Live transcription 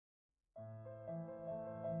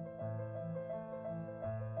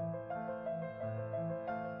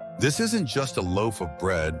This isn't just a loaf of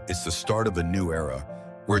bread, it's the start of a new era,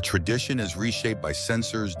 where tradition is reshaped by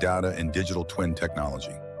sensors, data, and digital twin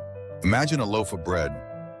technology. Imagine a loaf of bread,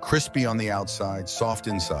 crispy on the outside, soft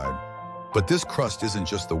inside. But this crust isn't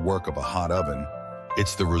just the work of a hot oven,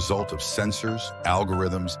 it's the result of sensors,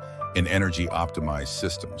 algorithms, and energy-optimized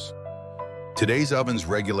systems. Today's ovens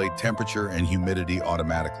regulate temperature and humidity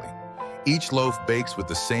automatically. Each loaf bakes with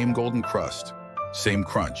the same golden crust, same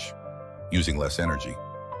crunch, using less energy.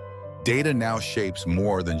 Data now shapes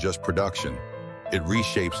more than just production. It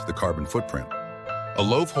reshapes the carbon footprint. A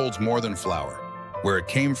loaf holds more than flour. Where it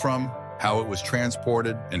came from, how it was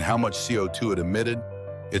transported, and how much CO2 it emitted,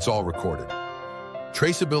 it's all recorded.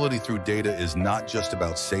 Traceability through data is not just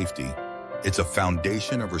about safety, it's a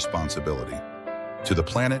foundation of responsibility to the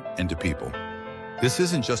planet and to people. This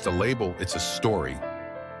isn't just a label, it's a story.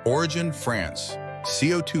 Origin, France.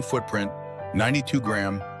 CO2 footprint, 92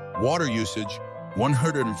 gram. Water usage,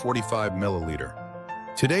 145 milliliter.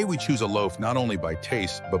 Today we choose a loaf not only by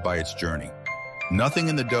taste, but by its journey. Nothing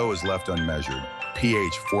in the dough is left unmeasured.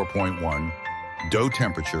 pH 4.1, dough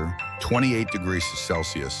temperature 28 degrees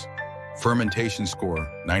Celsius, fermentation score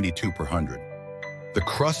 92 per 100. The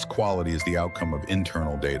crust quality is the outcome of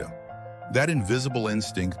internal data. That invisible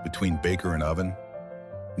instinct between baker and oven,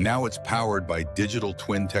 now it's powered by digital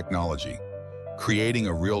twin technology, creating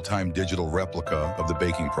a real-time digital replica of the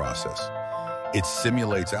baking process. It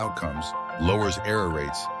simulates outcomes, lowers error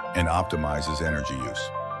rates, and optimizes energy use.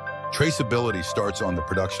 Traceability starts on the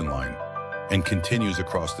production line and continues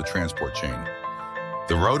across the transport chain.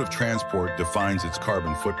 The road of transport defines its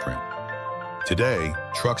carbon footprint. Today,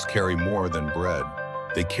 trucks carry more than bread.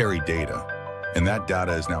 They carry data, and that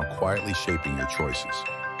data is now quietly shaping your choices.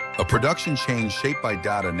 A production chain shaped by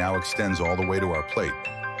data now extends all the way to our plate.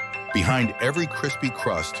 Behind every crispy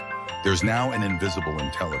crust, there's now an invisible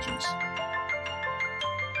intelligence.